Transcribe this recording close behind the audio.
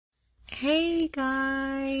Hey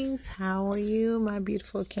guys, how are you, my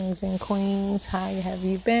beautiful kings and queens? How have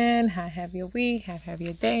you been? How have your week? How have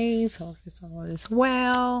your days? Hope it's all is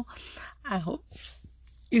well. I hope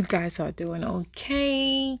you guys are doing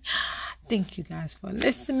okay. Thank you guys for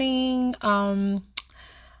listening. Let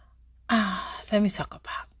me talk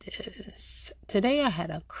about this. Today I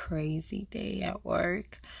had a crazy day at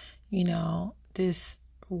work. This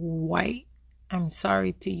white, I'm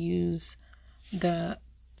sorry to use the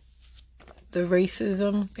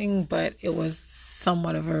racism thing, but it was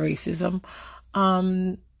somewhat of a racism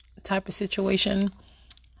type of situation.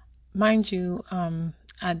 Mind you,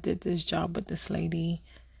 I did this job with this lady.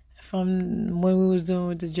 From when we was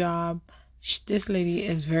doing the job, this lady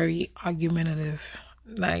is very argumentative.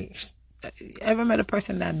 Like, ever met a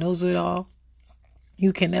person that knows it all?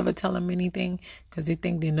 You can never tell them anything because they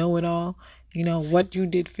think they know it all. What you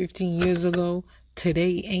did 15 years ago,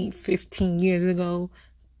 today ain't 15 years ago.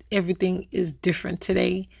 Everything is different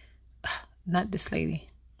today. Not this lady.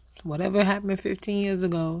 Whatever happened 15 years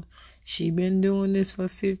ago, she been doing this for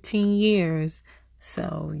 15 years.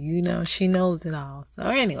 So, she knows it all. So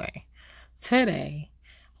anyway, today,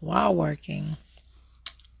 while working,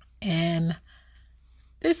 and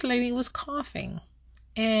this lady was coughing.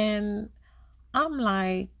 And I'm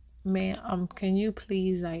like, man, can you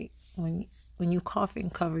please, like, when you coughing,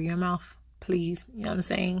 cover your mouth, please? You know what I'm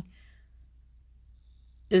saying?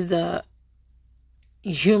 Is the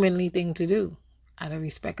humanly thing to do, out of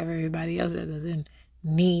respect of everybody else that doesn't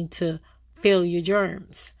need to feel your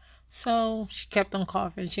germs. So she kept on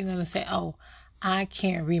coughing. She's gonna say, "Oh, I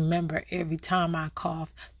can't remember every time I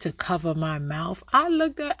cough to cover my mouth." I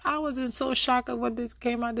was in so shock of what this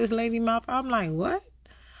came out this lady's mouth. I'm like, what?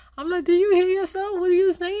 I'm like, do you hear yourself? What are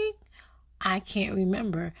you saying? I can't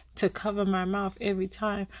remember to cover my mouth every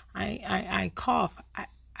time I cough.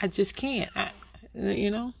 I just can't.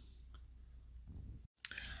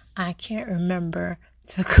 I can't remember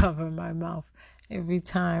to cover my mouth every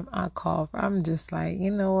time I cough. I'm just like,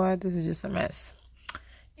 you know what? This is just a mess.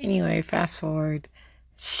 Anyway, fast forward.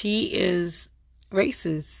 She is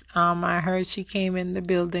racist. I heard she came in the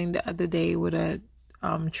building the other day with a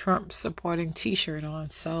Trump supporting t-shirt on.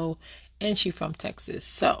 And she from Texas.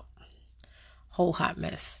 So, whole hot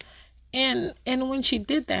mess. And when she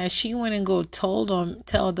did that, she went and tell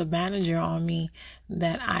the manager on me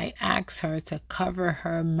that I asked her to cover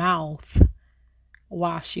her mouth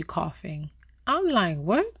while she coughing. I'm like,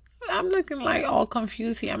 what? I'm looking like all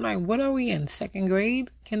confused here. I'm like, what are we in? Second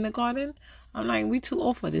grade? Kindergarten? I'm like, we too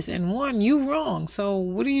old for this. And one, you wrong. So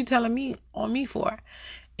what are you telling me on me for?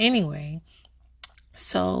 Anyway,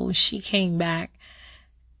 so she came back.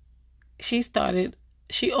 She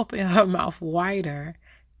opened her mouth wider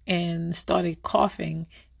and started coughing,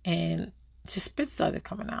 and just spit started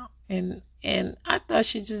coming out. And I thought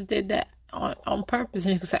she just did that on purpose.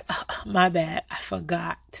 And she was like, oh, my bad, I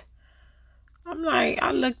forgot. I'm like,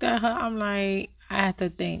 I looked at her, I'm like, I had to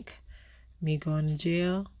think, me going to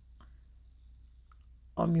jail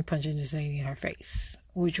or me punching this lady in her face?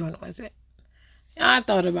 Which one was it? And I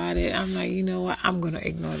thought about it. I'm like, you know what? I'm going to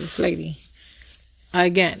ignore this lady.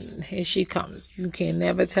 Again, here she comes. You can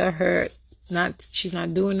never tell her she's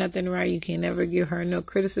not doing nothing right. You can never give her no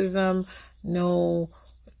criticism, no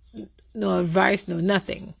advice, no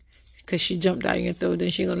nothing. Because she jumped out your throat.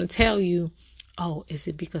 Then she's going to tell you, oh, is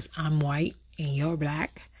it because I'm white and you're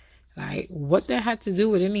black? Like, what that had to do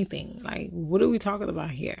with anything? Like, what are we talking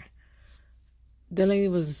about here? The lady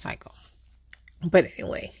was a psycho. But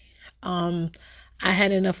anyway, I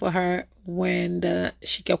had enough with her when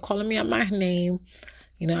she kept calling me out my name.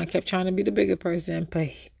 I kept trying to be the bigger person, put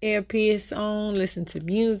earpiece on, listen to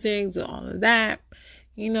music, do all of that.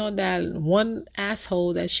 That one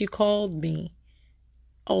asshole that she called me.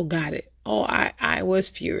 Oh, got it. Oh, I was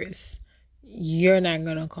furious. You're not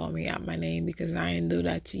going to call me out my name because I didn't do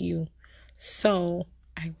that to you. So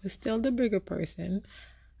I was still the bigger person.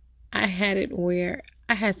 I had it where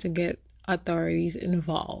I had to get authorities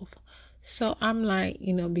involved. So I'm like,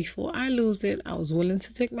 before I lose it, I was willing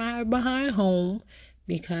to take my behind home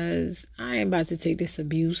because I ain't about to take this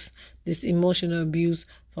abuse, this emotional abuse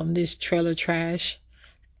from this trailer trash.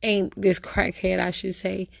 This crackhead, I should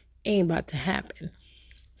say, ain't about to happen.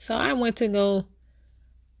 So I went to go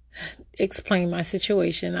explain my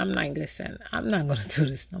situation. I'm like, listen, I'm not going to do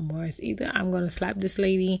this no more. It's either I'm going to slap this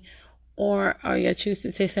sLady or you choose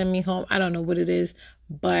to send me home. I don't know what it is,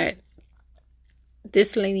 but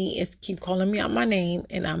this lady keep calling me out my name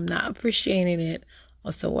and I'm not appreciating it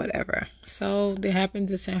or so whatever. So they happened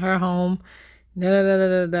to send her home,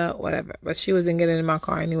 whatever. But she wasn't getting in my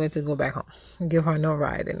car anyway to go back home and give her no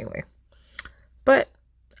ride anyway. But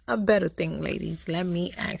a better thing, ladies. Let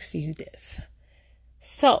me ask you this.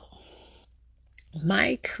 So,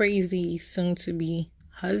 my crazy soon-to-be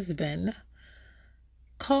husband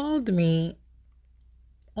called me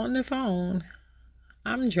on the phone.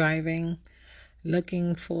 I'm driving,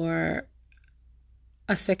 looking for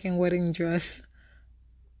a second wedding dress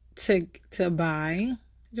to buy.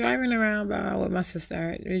 Driving around with my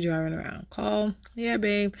sister. We're driving around. Call. Yeah,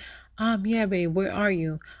 babe. Yeah, babe, where are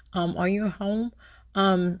you? Are you home?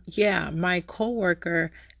 Yeah, my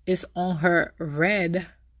coworker is on her red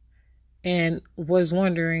and was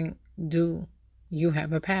wondering, do you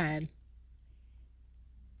have a pad?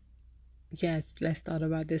 Yes, let's thought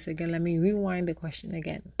about this again. Let me rewind the question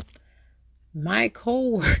again. My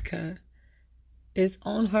coworker is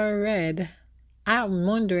on her red. I'm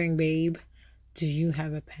wondering, babe, do you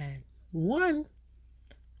have a pad? One,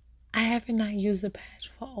 I haven't not used a pad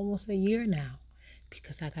for almost a year now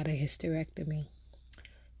because I got a hysterectomy.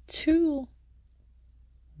 Two,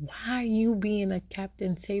 why you being a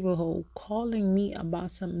Captain Saberhole calling me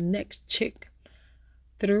about some next chick?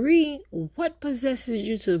 Three, what possesses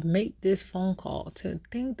you to make this phone call, to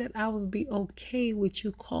think that I would be okay with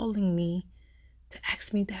you calling me to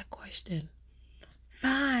ask me that question?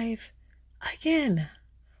 Five, again,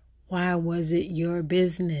 why was it your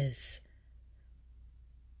business?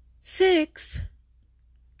 Six,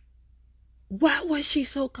 why was she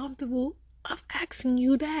so comfortable of asking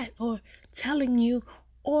you that or telling you?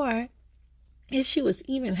 Or if she was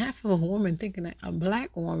even half of a woman, thinking that a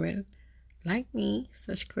black woman like me,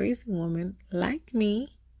 such crazy woman like me,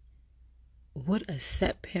 would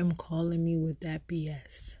accept him calling me with that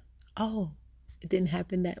BS. Oh, it didn't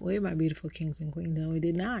happen that way, my beautiful kings and queens. No, it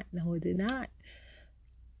did not. No, it did not.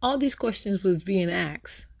 All these questions was being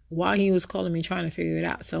asked while he was calling me, trying to figure it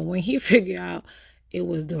out. So when he figured out it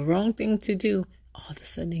was the wrong thing to do, all of a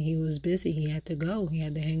sudden he was busy. He had to go. He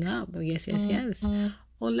had to hang up. But yes.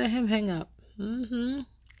 Well, let him hang up.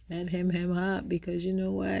 Let him hang up, because you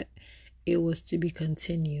know what? It was to be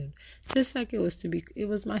continued. Just like it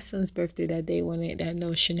was my son's birthday that day when that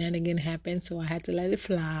no shenanigan happened. So I had to let it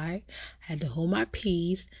fly. I had to hold my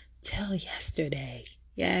peace till yesterday.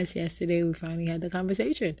 Yes, yesterday we finally had the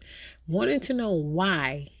conversation. Wanted to know,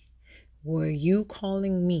 why were you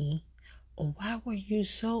calling me, or why were you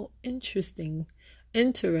so interested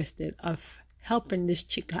of helping this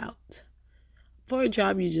chick out for a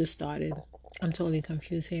job you just started? I'm totally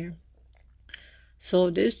confused here.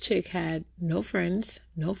 So this chick had no friends,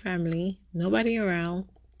 no family, nobody around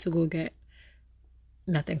to go get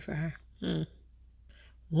nothing for her.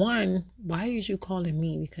 One, why is you calling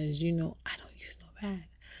me? Because you know I don't use no pad.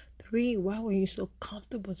 Three, why were you so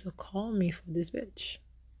comfortable to call me for this bitch?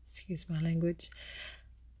 Excuse my language.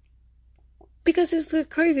 Because it's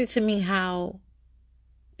crazy to me how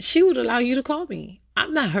she would allow you to call me.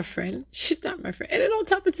 I'm not her friend. She's not my friend. And then on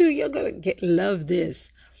top of it, you're gonna love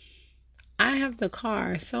this. I have the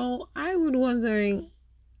car, so I was wondering,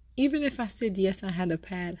 even if I said yes, I had a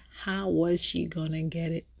pad, how was she gonna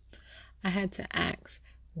get it? I had to ask,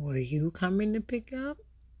 were you coming to pick it up?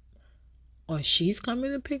 Or she's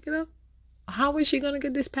coming to pick it up? How was she gonna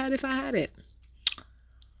get this pad if I had it?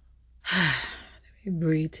 Let me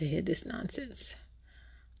breathe to hear this nonsense.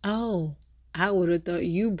 Oh, I would have thought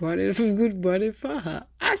you brought it for her.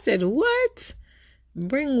 I said, what?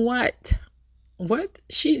 Bring what? What?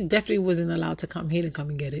 She definitely wasn't allowed to come here to come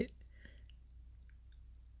and get it.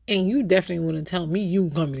 And you definitely wouldn't tell me you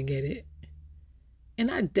coming to get it. And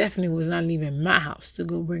I definitely was not leaving my house to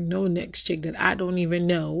go bring no next chick that I don't even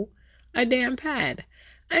know a damn pad.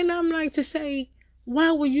 And I'm like to say,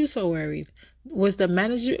 why were you so worried? Was the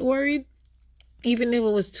management worried? Even if it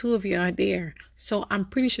was two of you out there. So I'm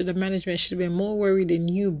pretty sure the management should have been more worried than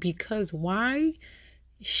you, because why?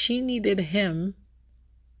 She needed him.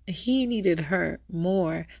 He needed her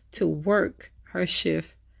more to work her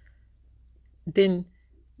shift than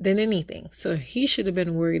anything. So he should have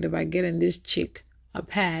been worried about getting this chick a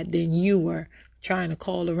pad than you were trying to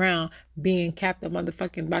call around being Captain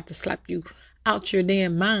motherfucking about to slap you out your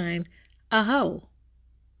damn mind a hoe.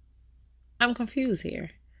 I'm confused here.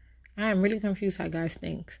 I am really confused how guys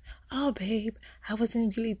think. Oh, babe, I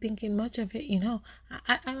wasn't really thinking much of it, you know.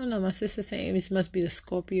 I don't know. My sister saying this must be the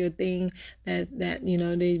Scorpio thing that you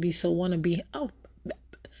know, they be so wanna be. Oh,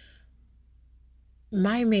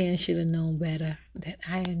 my man should have known better that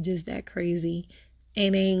I am just that crazy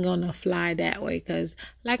and ain't gonna fly that way. Cause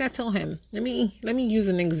like I told him, let me use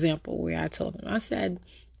an example where I told him. I said,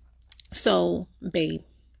 so babe,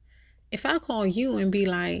 if I call you and be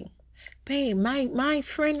like, babe, my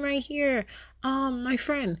friend right here, my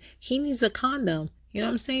friend, he needs a condom. You know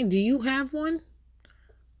what I'm saying? Do you have one?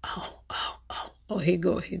 Oh, Oh, here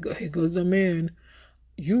goes the man.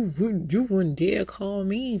 You wouldn't dare call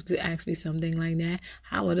me to ask me something like that.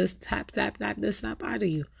 I would have tap the slap out of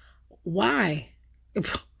you. Why?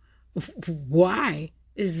 Why?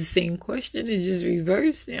 It's the same question. It's just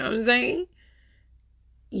reversed. You know what I'm saying?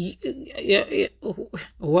 Yeah.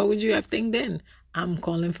 What would you have think then? I'm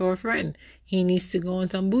calling for a friend. He needs to go on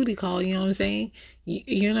some booty call. You know what I'm saying?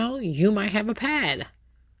 You might have a pad.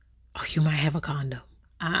 Or you might have a condom.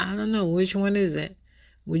 I don't know. Which one is it?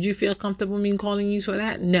 Would you feel comfortable me calling you for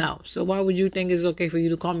that? No. So why would you think it's okay for you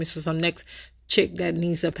to call me for some next chick that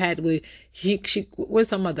needs a pad with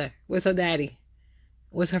where's her mother? Where's her daddy?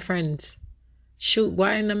 Where's her friends? Shoot,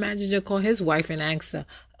 why didn't the manager call his wife and ask her?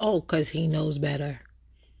 Oh, 'cause he knows better.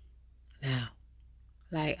 Now,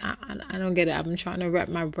 like, I don't get it. I've been trying to wrap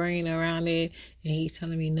my brain around it, and he's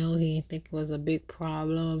telling me no, he didn't think it was a big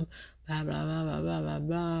problem. Blah blah blah blah blah blah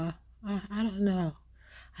blah. I don't know.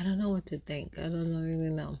 I don't know what to think. I don't really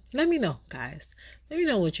know. Let me know, guys. Let me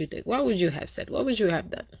know what you think. What would you have said? What would you have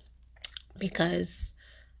done? Because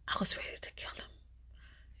I was ready to kill him.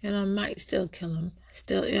 And I might still kill him.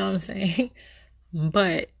 Still, you know what I'm saying?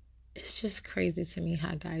 But it's just crazy to me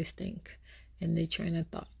how guys think and their train of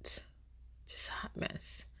thoughts. Just a hot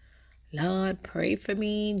mess. Lord, pray for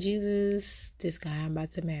me, Jesus. This guy I'm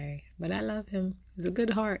about to marry. But I love him. He's a good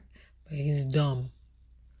heart. But he's dumb.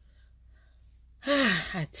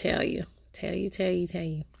 I tell you.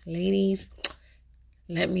 Ladies,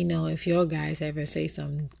 let me know if your guys ever say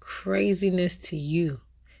some craziness to you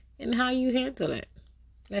and how you handle it.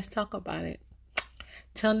 Let's talk about it.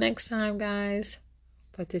 Till next time, guys,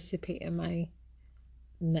 participate in my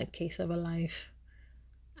nutcase of a life.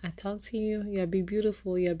 I talk to you. You'll be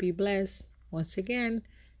beautiful. You'll be blessed. Once again,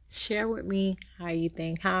 share with me how you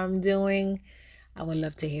think, how I'm doing. I would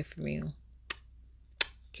love to hear from you.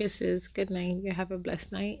 Kisses. Good night. You have a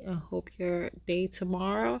blessed night. I hope your day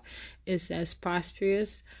tomorrow is as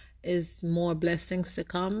prosperous, is more blessings to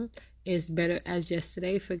come, is better as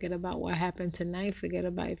yesterday. Forget about what happened tonight. Forget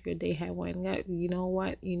about if your day had went up. You know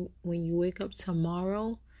what? When you wake up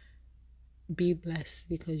tomorrow, be blessed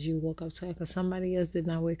because you woke up today. Because somebody else did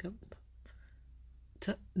not wake up.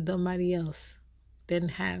 Somebody else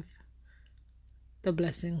didn't have the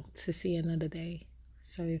blessing to see another day.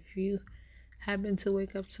 So if you happen to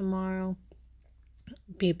wake up tomorrow,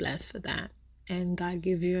 be blessed for that. And God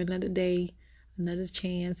give you another day, another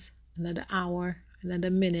chance, another hour,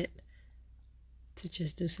 another minute to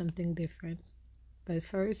just do something different. But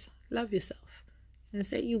first, love yourself and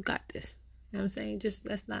say you got this. You know what I'm saying? Just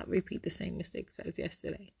let's not repeat the same mistakes as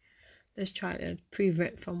yesterday. Let's try to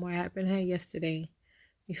prevent from what happened yesterday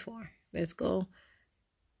before. Let's go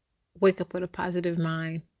wake up with a positive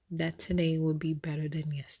mind that today will be better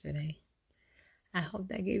than yesterday. I hope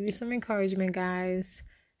that gave you some encouragement, guys.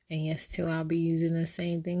 And yes, too, I'll be using the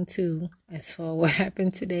same thing too. As for what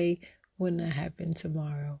happened today will not happen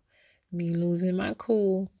tomorrow. Me losing my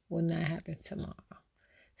cool will not happen tomorrow.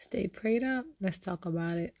 Stay prayed up. Let's talk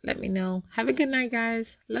about it. Let me know. Have a good night,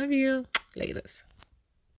 guys. Love you. Laters.